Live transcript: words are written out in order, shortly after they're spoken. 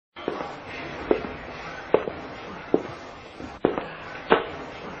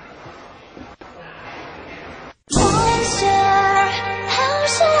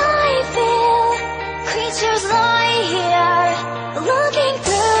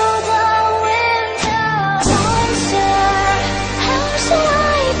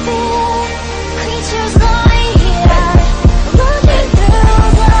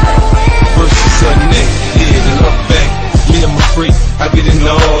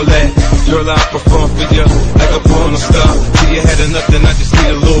all that. Girl, I perform for you like a porno star. Till you had enough, then I just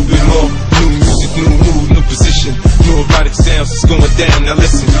need a little bit more. New music, new mood, new position, new erotic sounds, it's going down. Now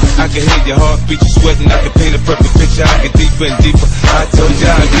listen, I can hear your heartbeat, you sweating. I can paint a perfect picture, I get deeper and deeper. I told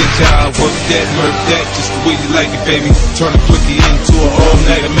ya I'd get ya, I work that, murk that, just the way you like it, baby. Turn a quickie into an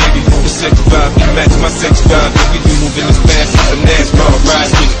all-nighter, maybe. The sex vibe, you match my sex vibe. Baby, you moving as fast as a NASCAR ride.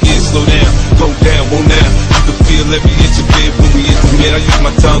 Switch gears, slow down, go down, whoa now. You can feel every inch of it when we intimate. I use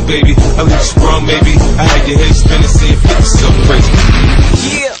my tongue, baby, I leave you sprung, baby. I had your head spinning, saying 50 something crazy.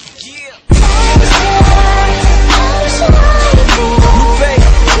 Yeah.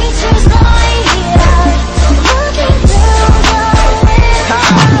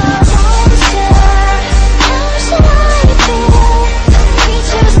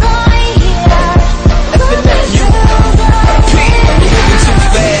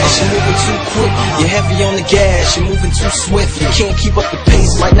 You're moving too swift, you can't keep up the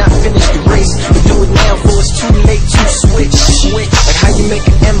pace, might not finish the race. We do it now before it's too late to switch. Like how you make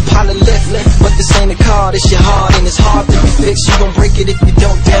an Impala lift, but this ain't a car, this your heart, and it's hard to be fixed. You gon' break it if you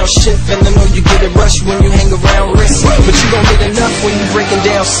don't downshift, and I know you get a rush when you hang around risk, but you gon' get enough when you breaking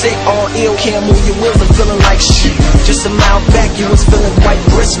down sick. All ill, can't move your wheels, I'm feeling like shit. Just a mile back, you was feeling quite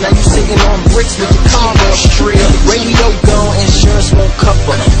brisk. Now you sitting on bricks with your car all straight. Radio gone, insurance won't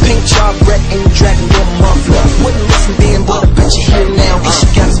cover. Paint job wreck, and you dragging your muffler. Wouldn't listen then, but I bet you here now. Guess you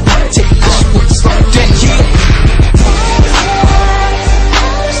got